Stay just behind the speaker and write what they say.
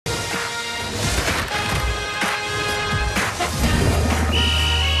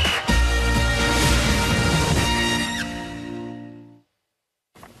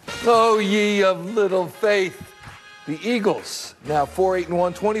Oh, ye of little faith. The Eagles, now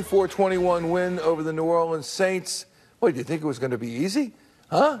 4-8-1, 24-21 win over the New Orleans Saints. What, do you think it was going to be easy?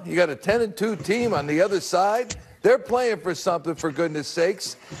 Huh? You got a 10-2 team on the other side. They're playing for something, for goodness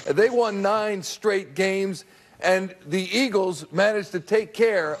sakes. They won 9 straight games, and the Eagles managed to take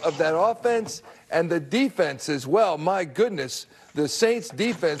care of that offense and the defense as well. My goodness, the Saints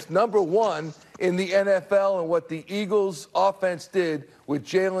defense, #1 in the NFL, and what the Eagles offense did with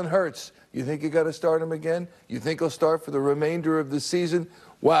Jalen Hurts. You think you got to start him again? You think he'll start for the remainder of the season?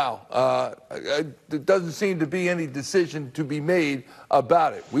 Wow. There doesn't seem to be any decision to be made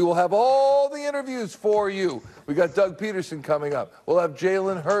about it. We will have all the interviews for you. We got Doug Peterson coming up. We'll have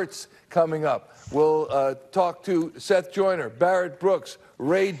Jalen Hurts coming up. We'll talk to Seth Joyner, Barrett Brooks,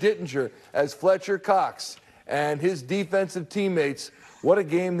 Ray Didinger as Fletcher Cox and his defensive teammates. What a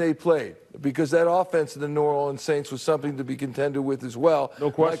game they played, because that offense of the New Orleans Saints was something to be contended with as well. No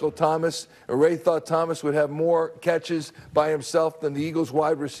question. Michael Thomas, Ray thought Thomas would have more catches by himself than the Eagles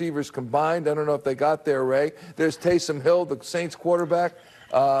wide receivers combined. I don't know if they got there, Ray. There's Taysom Hill, the Saints quarterback,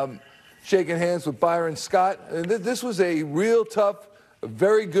 shaking hands with Byron Scott. And this was a real tough,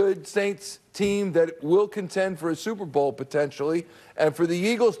 very good Saints team that will contend for a Super Bowl potentially. And for the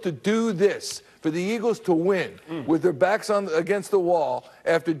Eagles to do this, for the Eagles to win with their backs against the wall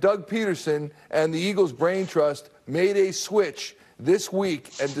after Doug Peterson and the Eagles Brain Trust made a switch this week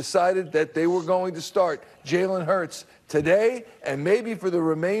and decided that they were going to start Jalen Hurts today and maybe for the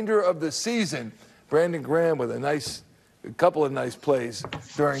remainder of the season. Brandon Graham with a couple of nice plays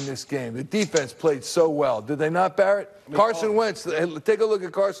during this game. The defense played so well. Did they not, Barrett? Carson Wentz, take a look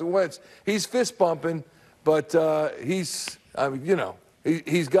at Carson Wentz. He's fist bumping, but he's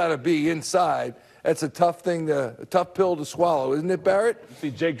got to be inside. That's a tough pill to swallow, isn't it, Barrett? You see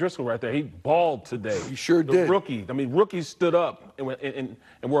Jake Driscoll right there. He balled today. He sure did. Rookie. I mean, rookies stood up and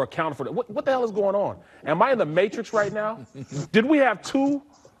were accounted for that. What the hell is going on? Am I in the Matrix right now? Did we have 2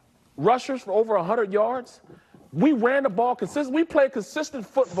 rushers for over 100 yards? We ran the ball consistent. We played consistent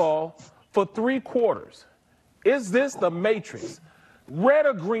football for 3 quarters. Is this the Matrix? Red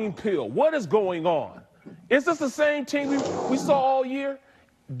or green pill? What is going on? Is this the same team we saw all year?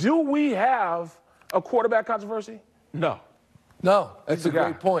 Do we have a quarterback controversy? No. No, that's a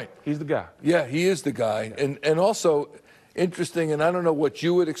great point. He's the guy. Yeah, he is the guy. And also interesting, and I don't know what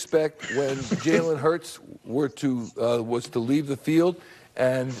you would expect when Jalen Hurts was to leave the field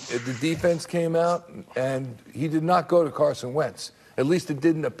and the defense came out, and he did not go to Carson Wentz. At least it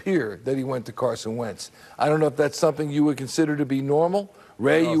didn't appear that he went to Carson Wentz. I don't know if that's something you would consider to be normal.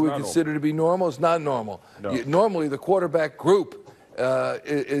 Ray, you would consider to be normal? It's not normal. No. Normally, the quarterback group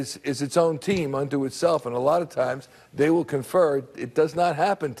is its own team unto itself, and a lot of times they will confer. It does not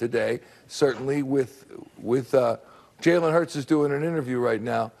happen today, certainly, with Jalen Hurts is doing an interview right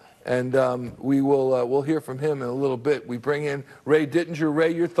now, and we'll hear from him in a little bit. We bring in Ray Didinger.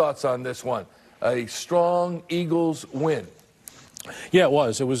 Ray, your thoughts on this one? A strong Eagles win. Yeah, it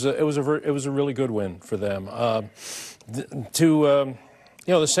was. It was a really good win for them.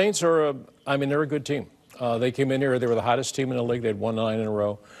 The Saints are they're a good team. They came in here, they were the hottest team in the league. They had won 9 in a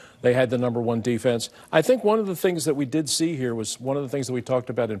row. They had the #1 defense. I think one of the things that we did see here was one of the things that we talked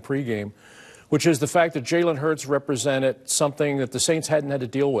about in pregame, which is the fact that Jalen Hurts represented something that the Saints hadn't had to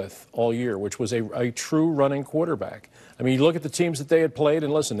deal with all year, which was a true running quarterback. I mean, you look at the teams that they had played,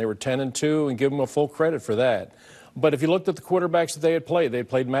 and listen, they were 10-2, and give them a full credit for that. But if you looked at the quarterbacks that they had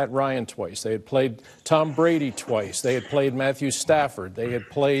played Matt Ryan twice. They had played Tom Brady twice. They had played Matthew Stafford. They had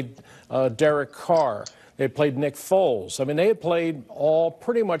played Derek Carr. They had played Nick Foles. I mean, they had played all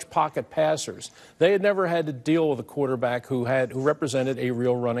pretty much pocket passers. They had never had to deal with a quarterback who represented a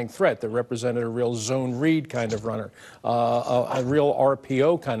real running threat, that represented a real zone read kind of runner, a real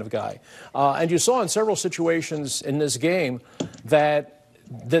RPO kind of guy. And you saw in several situations in this game that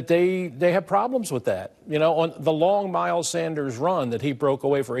they have problems with that. You know, on the long Miles Sanders run that he broke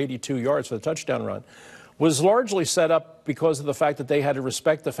away for 82 yards for the touchdown run was largely set up because of the fact that they had to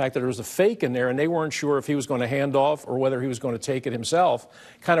respect the fact that there was a fake in there and they weren't sure if he was going to hand off or whether he was going to take it himself.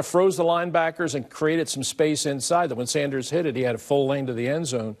 Kind of froze the linebackers and created some space inside that when Sanders hit it, he had a full lane to the end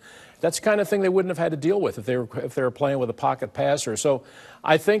zone. That's the kind of thing they wouldn't have had to deal with if they were playing with a pocket passer. So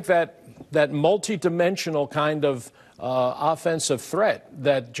I think that multi-dimensional kind of offensive threat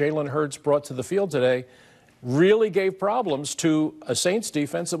that Jalen Hurts brought to the field today really gave problems to a Saints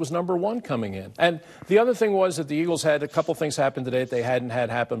defense that was number one coming in. And the other thing was that the Eagles had a couple things happen today that they hadn't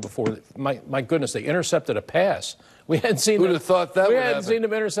had happen before. My goodness, they intercepted a pass. We hadn't seen Who'd have thought that would happen? We hadn't seen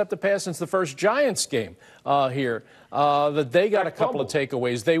them intercept a pass since the first Giants game here. That they got a couple of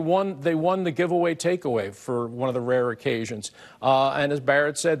takeaways. They won the giveaway takeaway for one of the rare occasions. And as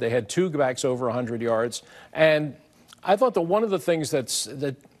Barrett said, they had two backs over 100 yards. And I thought that one of the things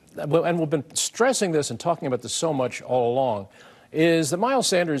and we've been stressing this and talking about this so much all along, is that Miles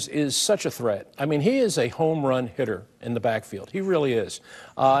Sanders is such a threat. I mean, he is a home run hitter in the backfield. He really is.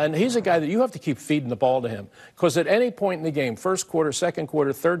 And he's a guy that you have to keep feeding the ball to him, because at any point in the game, first quarter, second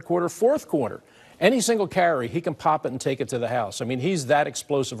quarter, third quarter, fourth quarter, any single carry, he can pop it and take it to the house. I mean, he's that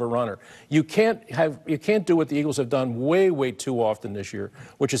explosive a runner. You can't do what the Eagles have done way too often this year,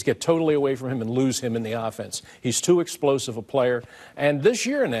 which is get totally away from him and lose him in the offense. He's too explosive a player. And this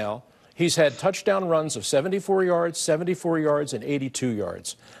year now, he's had touchdown runs of 74 yards, and 82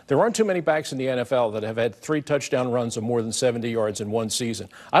 yards. There aren't too many backs in the NFL that have had 3 touchdown runs of more than 70 yards in one season.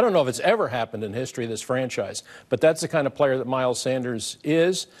 I don't know if it's ever happened in history of this franchise, but that's the kind of player that Miles Sanders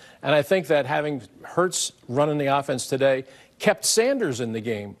is. And I think that having Hurts running the offense today kept Sanders in the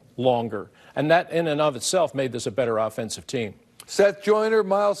game longer. And that in and of itself made this a better offensive team. Seth, Joyner,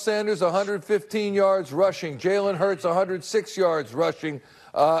 Miles Sanders, 115 yards rushing. Jalen Hurts, 106 yards rushing.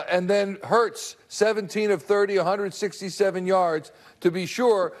 And then Hurts, 17 of 30, 167 yards. To be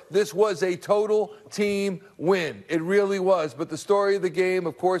sure, this was a total team win. It really was. But the story of the game,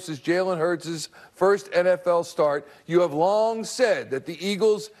 of course, is Jalen Hurts' first NFL start. You have long said that the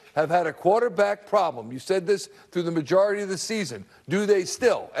Eagles have had a quarterback problem. You said this through the majority of the season. Do they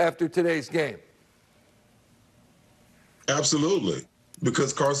still after today's game? Absolutely,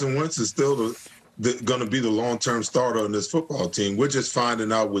 because Carson Wentz is still going to be the long-term starter on this football team. We're just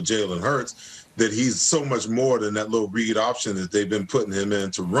finding out with Jalen Hurts that he's so much more than that little read option that they've been putting him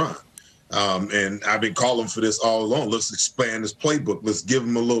in to run. And I've been calling for this all along. Let's expand this playbook. Let's give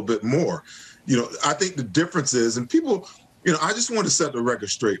him a little bit more. You know, I think the difference is, and people, you know, I just want to set the record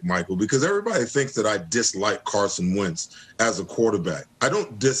straight, Michael, because everybody thinks that I dislike Carson Wentz as a quarterback. I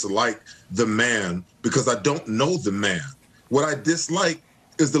don't dislike the man because I don't know the man. What I dislike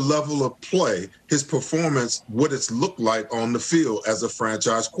is the level of play, his performance, what it's looked like on the field as a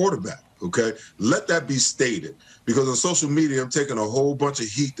franchise quarterback, okay? Let that be stated, because on social media, I'm taking a whole bunch of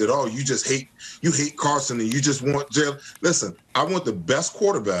heat that, oh, you hate Carson and you just want Jalen. Listen, I want the best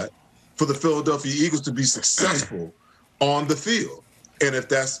quarterback for the Philadelphia Eagles to be successful on the field. And if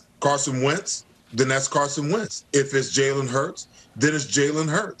that's Carson Wentz, then that's Carson Wentz. If it's Jalen Hurts, then it's Jalen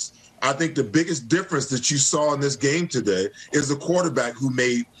Hurts. I think the biggest difference that you saw in this game today is a quarterback who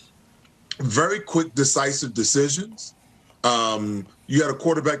made very quick, decisive decisions. You had a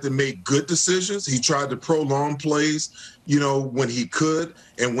quarterback that made good decisions. He tried to prolong plays, you know, when he could,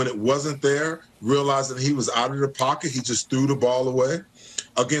 and when it wasn't there, realizing he was out of the pocket, he just threw the ball away.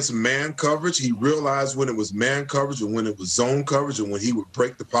 Against man coverage, he realized when it was man coverage and when it was zone coverage, and when he would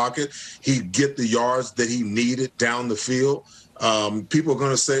break the pocket, he'd get the yards that he needed down the field. People are going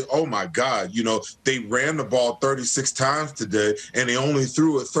to say, oh, my God, you know, they ran the ball 36 times today and they only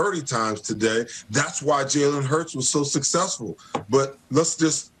threw it 30 times today. That's why Jalen Hurts was so successful. But let's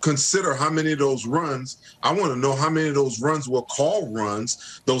just consider how many of those runs. I want to know how many of those runs were called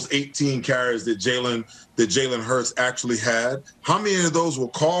runs, those 18 carries that Jalen Hurts actually had. How many of those were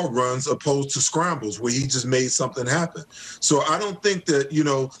called runs opposed to scrambles where he just made something happen? So I don't think that, you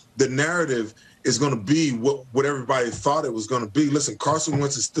know, the narrative is going to be what everybody thought it was going to be. Listen, Carson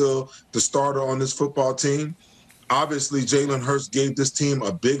Wentz is still the starter on this football team. Obviously, Jalen Hurts gave this team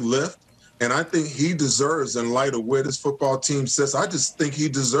a big lift, and I think he deserves, in light of where this football team sits, I just think he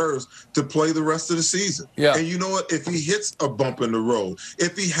deserves to play the rest of the season. Yeah. And you know what? If he hits a bump in the road,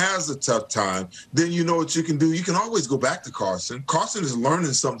 if he has a tough time, then you know what you can do. You can always go back to Carson. Carson is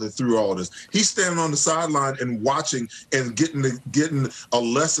learning something through all this. He's standing on the sideline and watching and getting a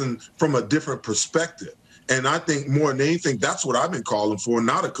lesson from a different perspective. And I think more than anything, that's what I've been calling for,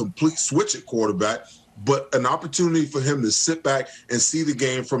 not a complete switch at quarterback, but an opportunity for him to sit back and see the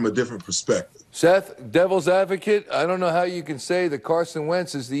game from a different perspective. Seth, devil's advocate, I don't know how you can say that Carson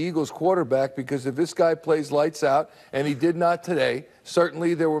Wentz is the Eagles quarterback, because if this guy plays lights out, and he did not today,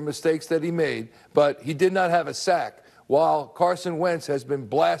 certainly there were mistakes that he made, but he did not have a sack, while Carson Wentz has been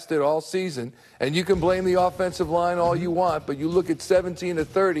blasted all season. And you can blame the offensive line all you want, but you look at 17 of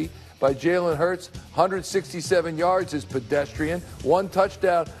 30 by Jalen Hurts, 167 yards is pedestrian. 1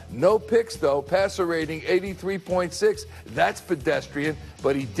 touchdown, no picks, though. Passer rating 83.6. That's pedestrian,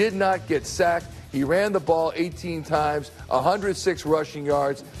 but he did not get sacked. He ran the ball 18 times, 106 rushing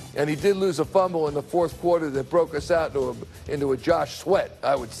yards, and he did lose a fumble in the fourth quarter that broke us out into a Josh Sweat,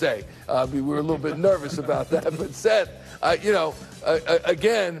 I would say. We were a little bit nervous about that. But Seth,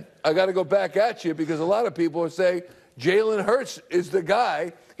 again, I got to go back at you because a lot of people say Jalen Hurts is the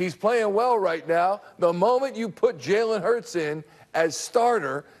guy. He's playing well right now. The moment you put Jalen Hurts in as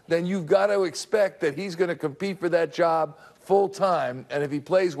starter, then you've got to expect that he's going to compete for that job full time, and if he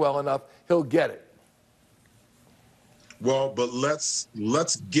plays well enough, he'll get it. Well, but let's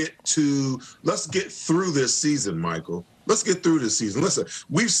get through this season, Michael. Let's get through this season. Listen,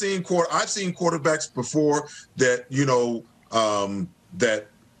 I've seen quarterbacks before that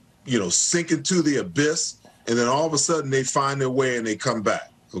sink into the abyss, and then all of a sudden they find their way and they come back.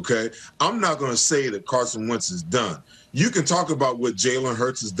 Okay, I'm not going to say that Carson Wentz is done. You can talk about what Jalen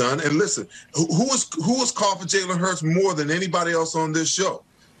Hurts has done, and listen, who was called for Jalen Hurts more than anybody else on this show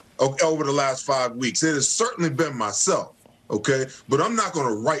over the last 5 weeks? It has certainly been myself. Okay, but I'm not going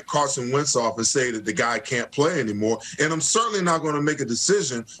to write Carson Wentz off and say that the guy can't play anymore, and I'm certainly not going to make a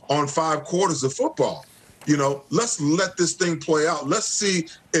decision on 5 quarters of football. Let's let this thing play out. Let's see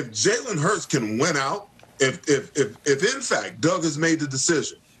if Jalen Hurts can win out. If in fact Doug has made the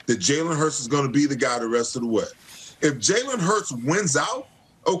decision that Jalen Hurts is going to be the guy the rest of the way. If Jalen Hurts wins out,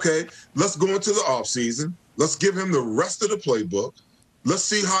 okay, let's go into the offseason. Let's give him the rest of the playbook. Let's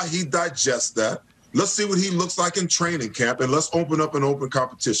see how he digests that. Let's see what he looks like in training camp, and let's open up an open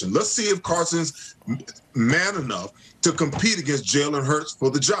competition. Let's see if Carson's man enough to compete against Jalen Hurts for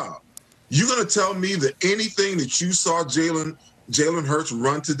the job. You're going to tell me that anything that you saw Jalen Hurts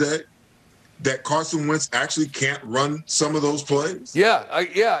run today, that Carson Wentz actually can't run some of those plays? Yeah,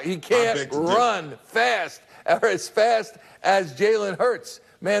 he can't run fast or as fast as Jalen Hurts.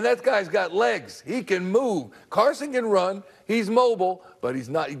 Man, that guy's got legs. He can move. Carson can run. He's mobile, but he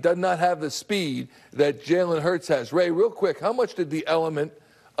does not have the speed that Jalen Hurts has. Ray, real quick, how much did the element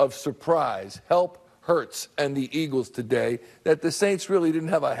of surprise help Hurts and the Eagles today that the Saints really didn't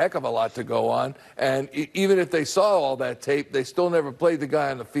have a heck of a lot to go on, and even if they saw all that tape, they still never played the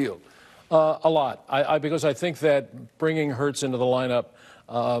guy on the field? A lot, because I think that bringing Hurts into the lineup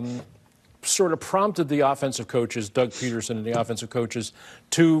sort of prompted the offensive coaches, Doug Peterson and the offensive coaches,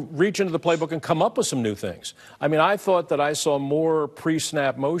 to reach into the playbook and come up with some new things. I mean, I thought that I saw more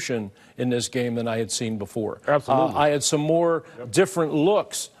pre-snap motion in this game than I had seen before. Absolutely. I had some more different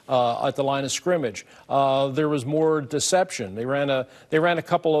looks at the line of scrimmage. There was more deception. They ran a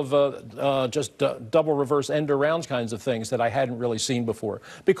couple of just double reverse end arounds kinds of things that I hadn't really seen before,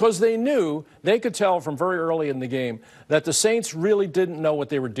 because they could tell from very early in the game that the Saints really didn't know what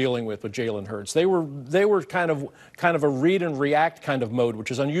they were dealing with Jalen Hurts. They were kind of a read and react kind of mode, which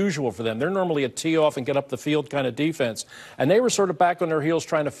is unusual for them. They're normally a tee off and get up the field kind of defense, and they were sort of back on their heels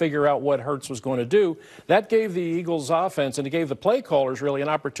trying to figure out what Hurts was going to do. That gave the Eagles offense, and it gave the play callers really an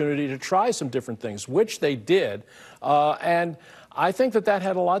opportunity to try some different things, which they did, and I think that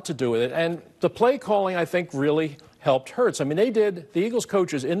had a lot to do with it. And the play calling, I think, really helped Hurts. I mean, the Eagles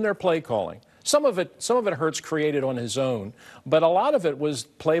coaches in their play calling, some of it Hurts created on his own, but a lot of it was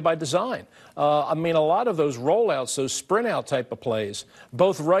play by design. I mean, a lot of those rollouts, those sprint out type of plays,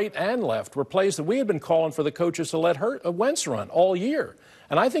 both right and left, were plays that we had been calling for the coaches to let Wentz run all year.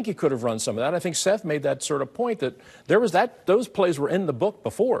 And I think he could have run some of that. I think Seth made that sort of point that those plays were in the book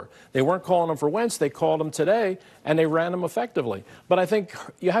before. They weren't calling them for Wentz. They called them today, and they ran them effectively. But I think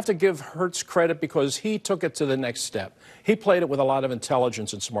you have to give Hurts credit because he took it to the next step. He played it with a lot of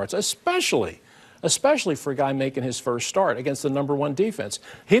intelligence and smarts, especially for a guy making his first start against the #1 defense.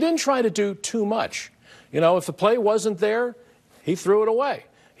 He didn't try to do too much. If the play wasn't there, he threw it away.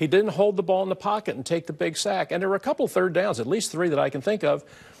 He didn't hold the ball in the pocket and take the big sack. And there were a couple third downs, at least 3 that I can think of,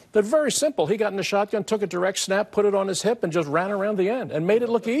 that very simple. He got in the shotgun, took a direct snap, put it on his hip, and just ran around the end and made it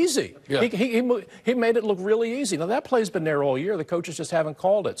look easy. Yeah. He made it look really easy. Now, that play's been there all year. The coaches just haven't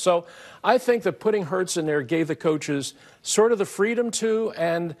called it. So I think that putting Hurts in there gave the coaches sort of the freedom to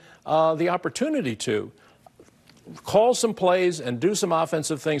and the opportunity to call some plays and do some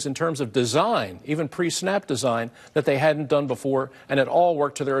offensive things in terms of design, even pre-snap design, that they hadn't done before, and it all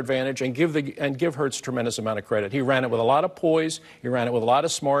worked to their advantage, and give Hurts a tremendous amount of credit. He ran it with a lot of poise, he ran it with a lot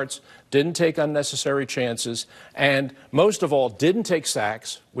of smarts, didn't take unnecessary chances, and most of all, didn't take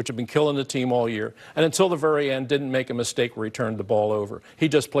sacks, which have been killing the team all year, and until the very end, didn't make a mistake where he turned the ball over. He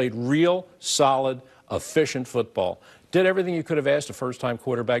just played real, solid, efficient football. Did everything you could have asked a first-time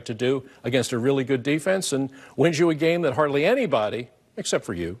quarterback to do against a really good defense, and wins you a game that hardly anybody, except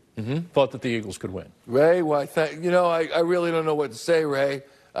for you, thought that the Eagles could win. Ray, well, I really don't know what to say, Ray.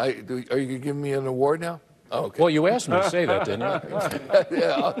 Are you going to give me an award now? Okay. Well, you asked me to say that, didn't you?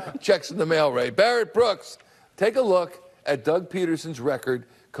 Yeah, checks in the mail, Ray. Barrett Brooks, take a look at Doug Peterson's record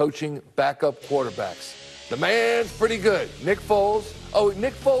coaching backup quarterbacks. The man's pretty good. Nick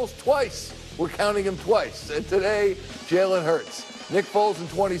Foles twice. We're counting him twice. And today, Jalen Hurts. Nick Foles in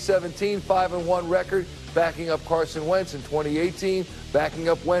 2017, 5-1 record, backing up Carson Wentz in 2018, backing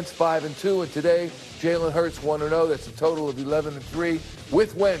up Wentz 5-2, and today Jalen Hurts 1-0. That's a total of 11-3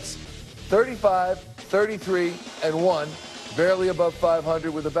 with Wentz 35, 33, and 1, barely above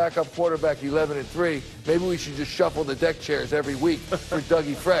 500 with a backup quarterback 11-3. Maybe we should just shuffle the deck chairs every week for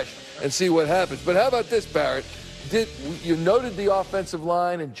Dougie Fresh and see what happens. But how about this, Barrett? You noted the offensive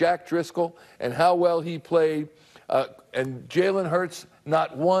line and Jack Driscoll and how well he played. And Jalen Hurts,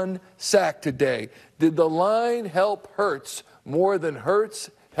 not one sack today. Did the line help Hurts more than Hurts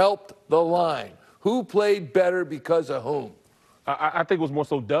helped the line? Who played better because of whom? I think it was more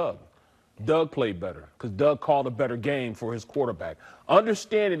so Doug. Doug played better because Doug called a better game for his quarterback,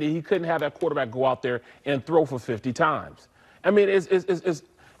 understanding that he couldn't have that quarterback go out there and throw for 50 times. I mean,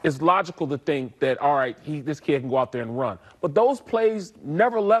 it's logical to think that, all right, this kid can go out there and run. But those plays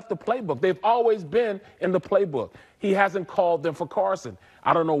never left the playbook. They've always been in the playbook. He hasn't called them for Carson.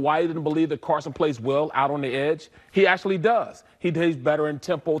 I don't know why he didn't believe that Carson plays well out on the edge. He actually does. He's better in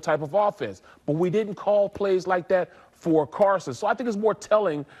tempo type of offense. But we didn't call plays like that for Carson. So I think it's more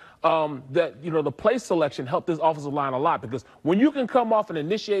telling that, the play selection helped this offensive line a lot, because when you can come off and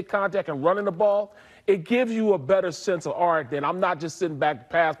initiate contact and running the ball, it gives you a better sense of, all right, then I'm not just sitting back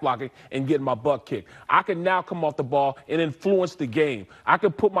pass blocking and getting my butt kicked. I can now come off the ball and influence the game. I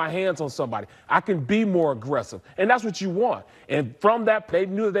can put my hands on somebody. I can be more aggressive. And that's what you want. And from that, they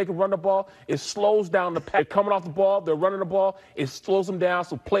knew that they could run the ball. It slows down the pack. Coming off the ball, they're running the ball. It slows them down,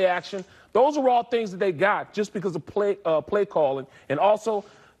 so play action. Those are all things that they got just because of play calling. And also,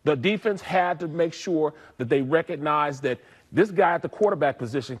 the defense had to make sure that they recognized that this guy at the quarterback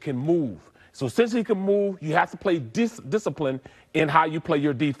position can move. So since he can move, you have to play discipline in how you play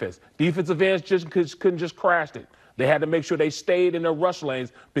your defense. Defensive ends couldn't just crash it. They had to make sure they stayed in their rush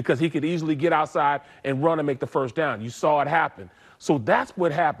lanes because he could easily get outside and run and make the first down. You saw it happen. So that's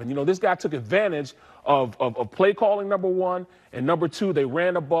what happened. This guy took advantage of play calling, number one, and number two, they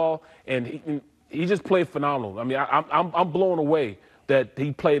ran the ball, and he just played phenomenal. I mean, I'm blown away that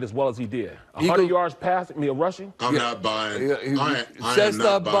he played as well as he did. 100 yards passing, rushing. I'm not buying. Seth's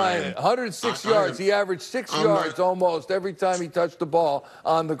not buying it. 106 yards. He averaged 6 yards almost every time he touched the ball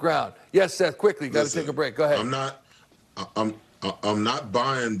on the ground. Yes, Seth, quickly. Got to take a break. Go ahead. I'm not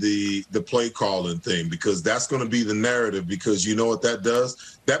buying the play calling thing, because that's going to be the narrative, because you know what that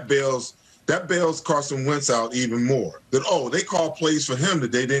does? That bails Carson Wentz out even more. That, they called plays for him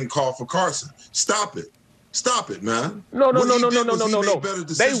that they didn't call for Carson. Stop it. Stop it, man. No. They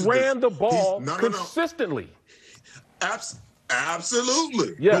ran the ball consistently.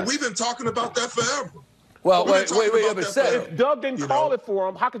 Absolutely. Yeah. But we've been talking about that forever. Well, wait. But Seth, if Doug didn't call it for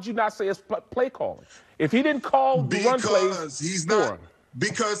him, how could you not say it's play calling? If he didn't call the run plays for him.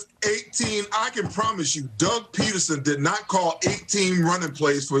 Because 18, I can promise you, Doug Peterson did not call 18 running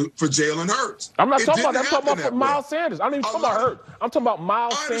plays for Jalen Hurts. I'm not talking about that. I'm talking about Miles Sanders. I don't even talking about Hurts. I'm talking about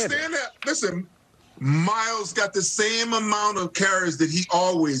Miles Sanders. I understand that. Listen, Miles got the same amount of carries that he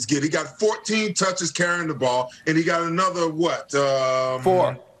always get. He got 14 touches carrying the ball, and he got another what?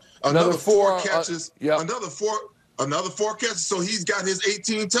 4. Another four catches. Yep. Another four catches. So he's got his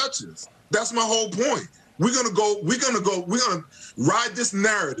 18 touches. That's my whole point. We're gonna ride this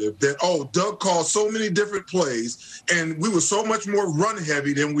narrative that, Doug called so many different plays and we were so much more run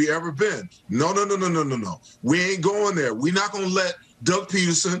heavy than we ever been. No. We ain't going there. We're not gonna let Doug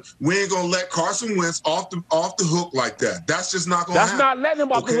Peterson, we ain't gonna let Carson Wentz off the hook like that. That's just not gonna happen. That's not letting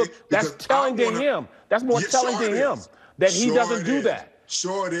him off the hook. That's telling to him. That's more telling to him that he doesn't do that.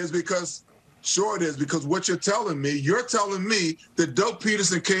 Sure it is, because what you're telling me that Doug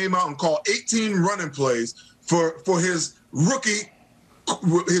Peterson came out and called 18 running plays for his rookie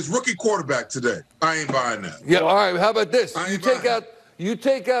quarterback today. I ain't buying that. Yeah, all right. How about this? You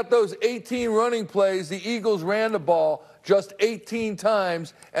take out those 18 running plays. The Eagles ran the ball just 18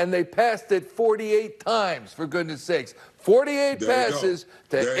 times, and they passed it 48 times, for goodness sakes. 48 passes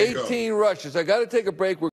to 18 rushes. I got to take a break.